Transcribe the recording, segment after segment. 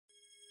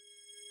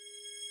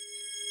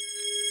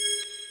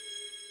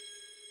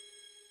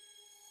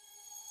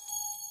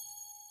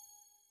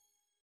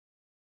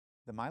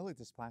The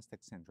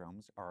myelodysplastic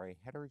syndromes are a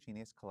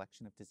heterogeneous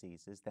collection of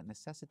diseases that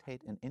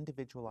necessitate an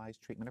individualized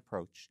treatment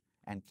approach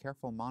and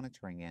careful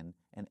monitoring in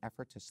an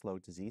effort to slow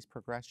disease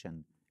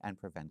progression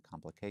and prevent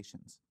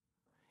complications.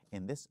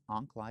 In this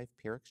OncLive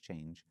peer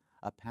exchange,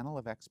 a panel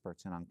of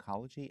experts in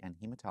oncology and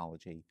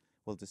hematology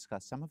will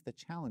discuss some of the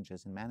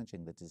challenges in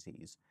managing the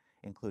disease,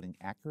 including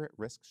accurate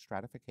risk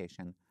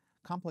stratification,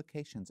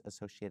 complications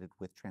associated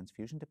with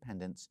transfusion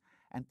dependence,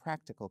 and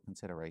practical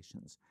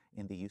considerations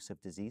in the use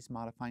of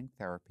disease-modifying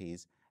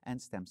therapies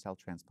and stem cell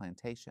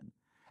transplantation,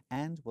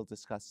 and will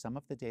discuss some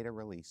of the data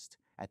released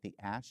at the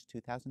ASH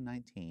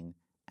 2019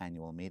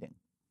 annual meeting.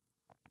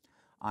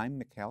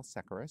 I'm Mikkael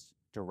Sekeres,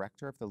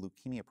 Director of the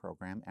Leukemia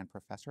Program and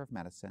Professor of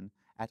Medicine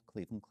at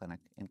Cleveland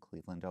Clinic in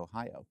Cleveland,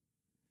 Ohio.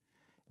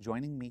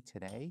 Joining me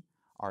today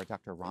are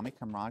Dr. Rami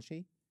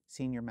Kamraji,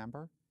 Senior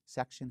Member,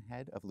 Section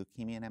Head of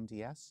Leukemia and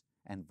MDS,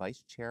 and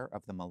Vice Chair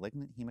of the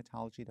Malignant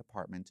Hematology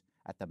Department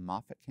at the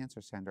Moffitt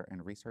Cancer Center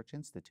and Research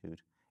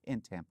Institute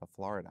in Tampa,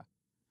 Florida.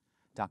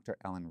 Dr.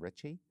 Ellen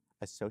Ritchie,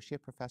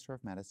 Associate Professor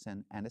of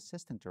Medicine and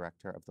Assistant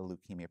Director of the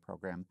Leukemia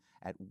Program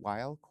at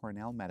Weill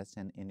Cornell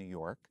Medicine in New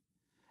York,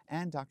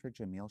 and Dr.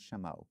 Jamil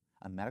Chameau,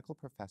 a medical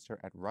professor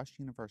at Rush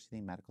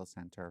University Medical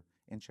Center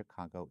in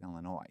Chicago,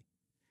 Illinois.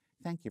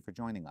 Thank you for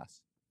joining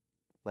us.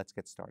 Let's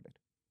get started.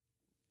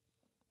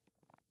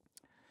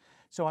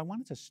 So I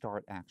wanted to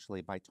start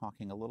actually by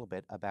talking a little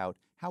bit about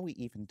how we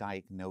even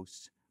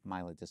diagnose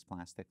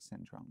myelodysplastic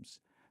syndromes.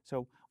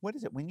 So what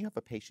is it when you have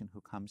a patient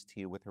who comes to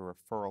you with a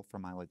referral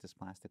for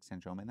myelodysplastic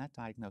syndrome and that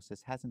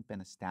diagnosis hasn't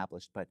been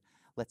established, but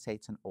let's say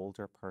it's an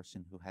older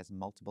person who has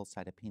multiple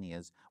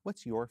cytopenias,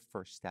 what's your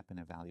first step in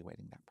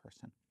evaluating that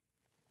person?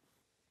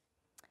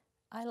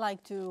 I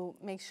like to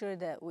make sure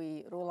that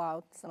we rule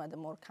out some of the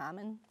more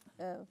common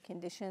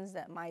conditions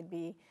that might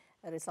be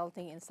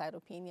resulting in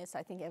cytopenias.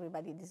 I think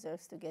everybody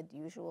deserves to get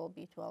usual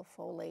B12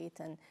 folate,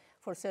 and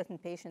for certain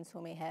patients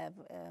who may have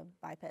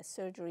bypass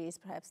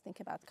surgeries, perhaps think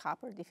about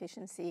copper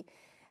deficiency.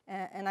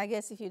 And I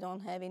guess if you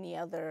don't have any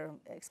other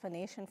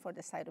explanation for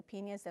the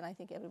cytopenias, then I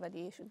think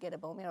everybody should get a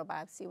bone marrow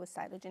biopsy with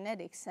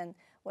cytogenetics, and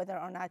whether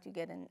or not you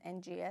get an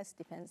NGS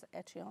depends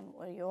actually on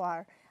where you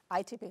are.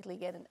 I typically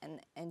get an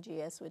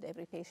NGS with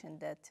every patient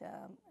that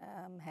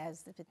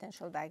has the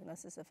potential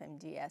diagnosis of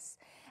MDS.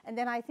 And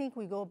then I think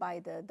we go by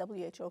the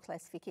WHO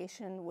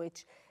classification,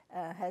 which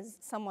has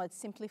somewhat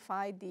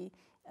simplified the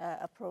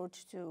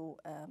approach to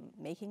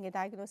making a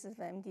diagnosis of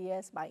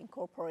MDS by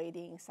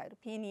incorporating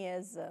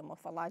cytopenias,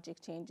 morphologic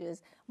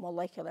changes,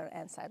 molecular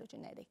and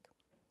cytogenetic.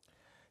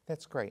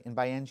 That's great. And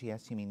by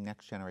NGS, you mean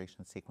next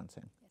generation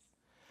sequencing? Yes.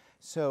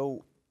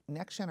 So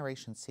next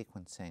generation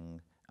sequencing,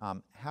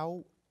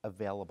 how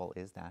available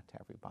is that to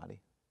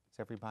everybody? Is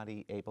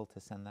everybody able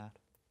to send that?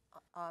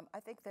 I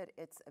think that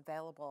it's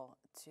available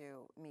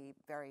to me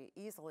very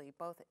easily,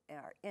 both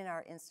in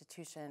our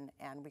institution,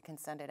 and we can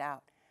send it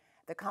out.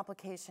 The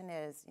complication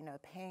is,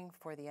 paying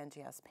for the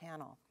NGS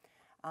panel.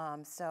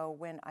 So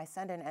when I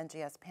send an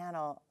NGS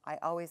panel, I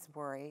always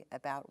worry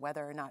about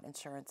whether or not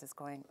insurance is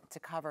going to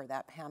cover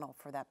that panel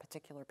for that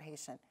particular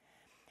patient.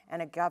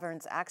 And it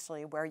governs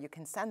actually where you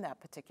can send that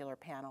particular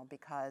panel,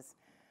 because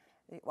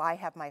I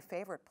have my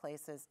favorite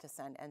places to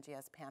send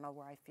NGS panel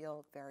where I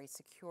feel very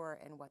secure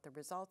in what the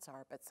results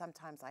are, but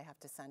sometimes I have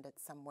to send it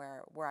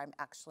somewhere where I'm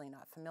actually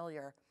not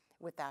familiar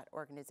with that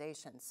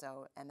organization,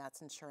 and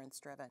that's insurance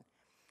driven.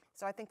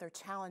 So I think there are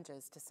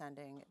challenges to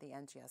sending the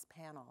NGS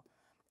panel,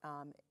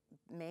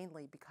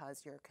 mainly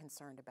because you're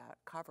concerned about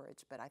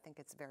coverage, but I think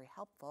it's very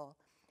helpful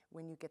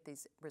when you get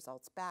these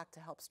results back to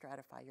help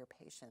stratify your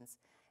patients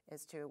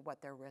as to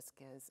what their risk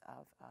is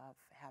of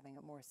having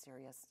a more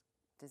serious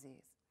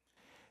disease.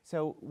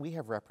 So we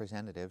have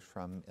representatives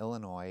from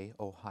Illinois,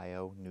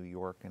 Ohio, New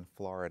York, and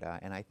Florida,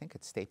 and I think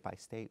it's state by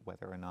state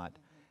whether or not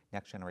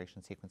next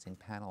generation sequencing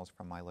panels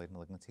from myeloid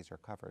malignancies are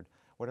covered.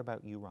 What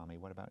about you, Rami?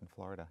 What about in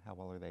Florida? How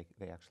well are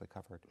they actually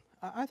covered?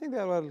 I think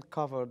they're well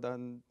covered,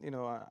 and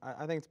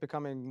I think it's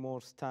becoming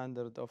more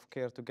standard of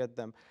care to get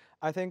them.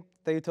 I think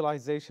the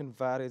utilization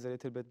varies a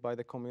little bit by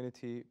the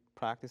community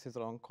practices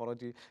or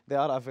oncology. They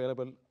are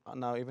available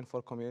now even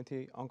for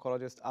community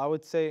oncologists. I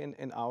would say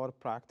in our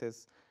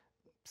practice,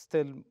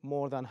 still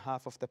more than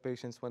half of the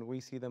patients, when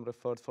we see them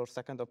referred for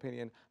second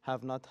opinion,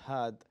 have not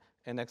had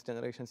a next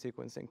generation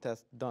sequencing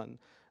test done.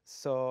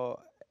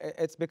 So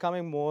it's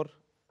becoming more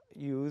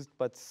used,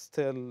 but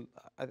still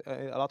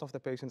a lot of the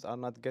patients are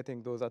not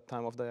getting those at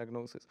time of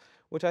diagnosis,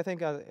 which I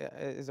think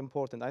is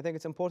important. I think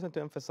it's important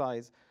to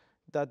emphasize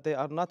that they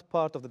are not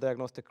part of the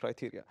diagnostic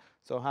criteria.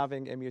 So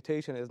having a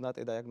mutation is not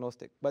a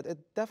diagnostic, but it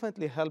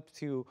definitely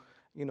helps you,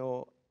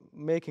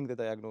 making the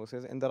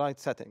diagnosis in the right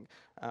setting.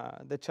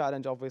 The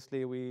challenge,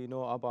 obviously, we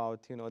know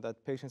about,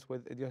 that patients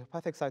with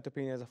idiopathic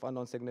cytopenias of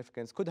unknown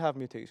significance could have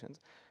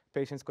mutations.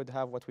 Patients could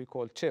have what we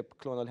call CHIP,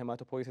 clonal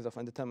hematopoiesis of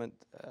indeterminate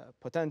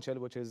potential,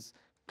 which is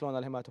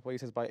clonal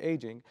hematopoiesis by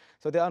aging.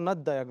 So they are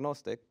not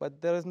diagnostic,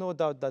 but there is no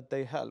doubt that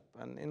they help.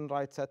 And in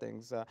right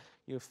settings,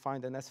 you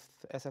find an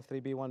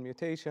SF3B1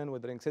 mutation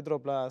with ring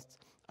sideroblasts.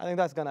 I think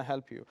that's going to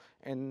help you.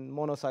 In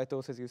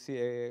monocytosis, you see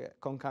a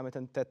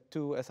concomitant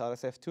TET2,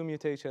 SRSF2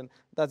 mutation.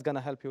 That's going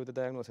to help you with the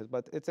diagnosis.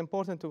 But it's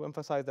important to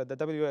emphasize that the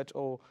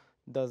WHO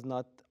does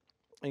not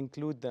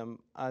include them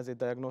as a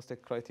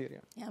diagnostic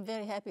criterion. Yeah, I'm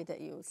very happy that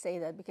you say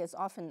that, because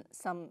often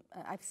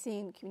I've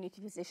seen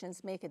community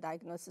physicians make a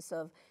diagnosis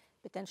of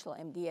potential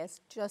MDS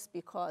just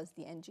because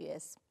the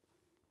NGS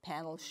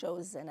panel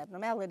shows an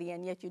abnormality,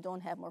 and yet you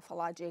don't have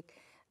morphologic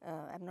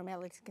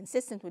abnormalities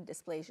consistent with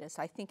dysplasia.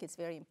 So I think it's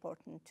very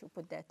important to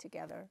put that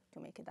together to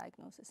make a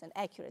diagnosis, an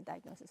accurate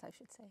diagnosis, I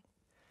should say.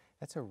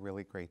 That's a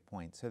really great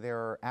point. So there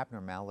are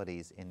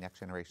abnormalities in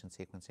next-generation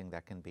sequencing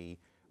that can be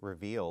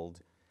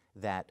revealed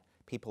that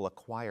people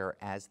acquire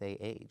as they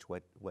age,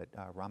 what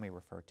Rami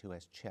referred to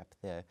as CHIP.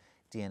 The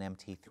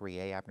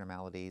DNMT3A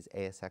abnormalities,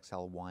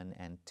 ASXL1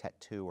 and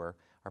TET2 are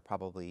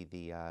probably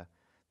the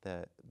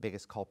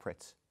biggest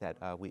culprits that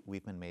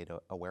we've been made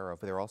aware of.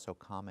 But they're also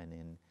common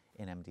in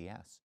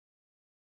MDS.